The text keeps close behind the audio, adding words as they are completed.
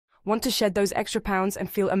Want to shed those extra pounds and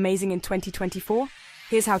feel amazing in 2024?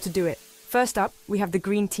 Here's how to do it. First up, we have the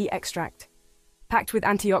green tea extract. Packed with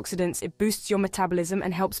antioxidants, it boosts your metabolism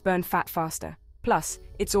and helps burn fat faster. Plus,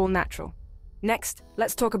 it's all natural. Next,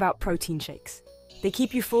 let's talk about protein shakes. They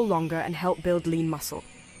keep you full longer and help build lean muscle.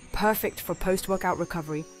 Perfect for post-workout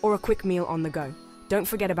recovery or a quick meal on the go. Don't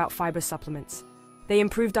forget about fiber supplements. They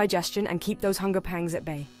improve digestion and keep those hunger pangs at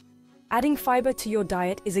bay. Adding fiber to your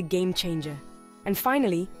diet is a game changer. And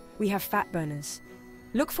finally, we have fat burners.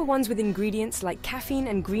 Look for ones with ingredients like caffeine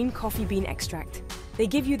and green coffee bean extract. They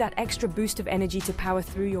give you that extra boost of energy to power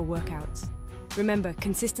through your workouts. Remember,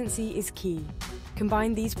 consistency is key.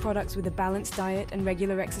 Combine these products with a balanced diet and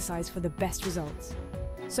regular exercise for the best results.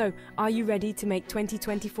 So, are you ready to make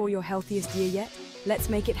 2024 your healthiest year yet? Let's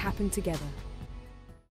make it happen together.